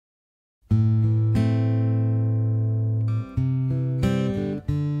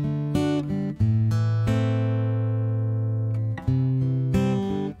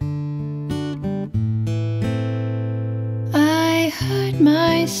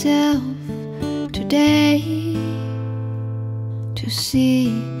myself today to see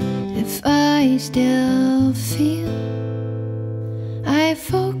if I still feel. I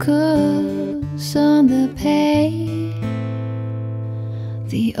focus on the pain,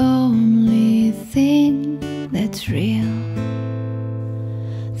 the only thing that's real.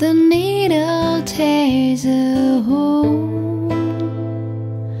 The needle tears a hole,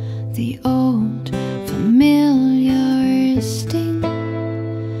 the old familiar sting.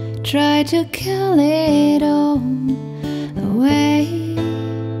 Try to kill it all away,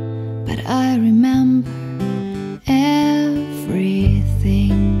 but I remember everything.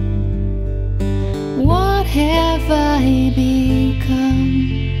 What have I become?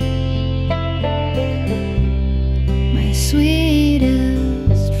 My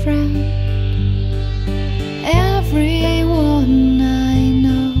sweetest friend. Everyone I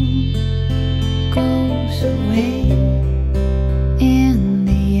know goes away in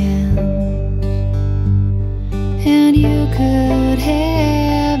the end, and you could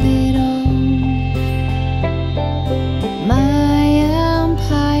have it all. My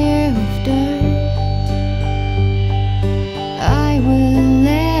empire of dirt, I will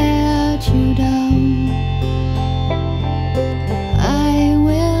let you down. I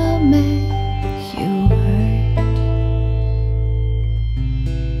will make you hurt.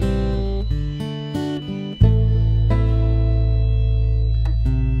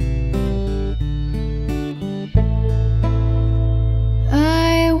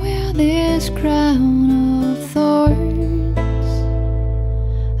 I wear this crown of thorns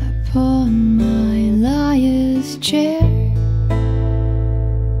upon my liar's chair,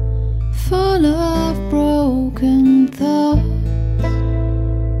 full of broken thoughts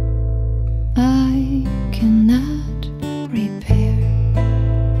I cannot repair.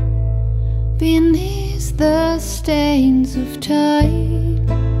 Beneath the stains of time,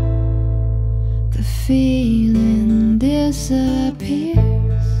 the feeling disappears.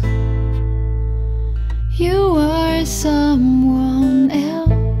 You are someone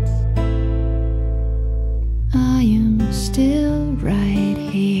else, I am still right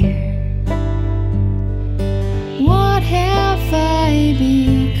here. What have I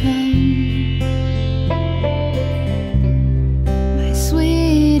become? My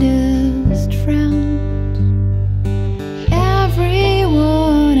sweetest friend.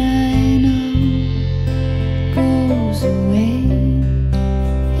 Everyone I know goes away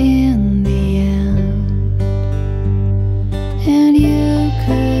in the end, and you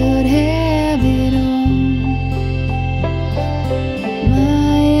could have it all.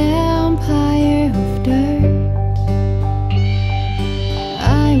 My empire of dirt,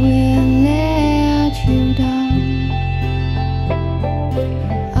 I will let you down.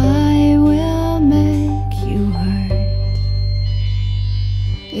 I will make you hurt.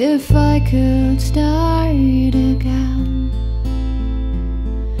 If I could start again,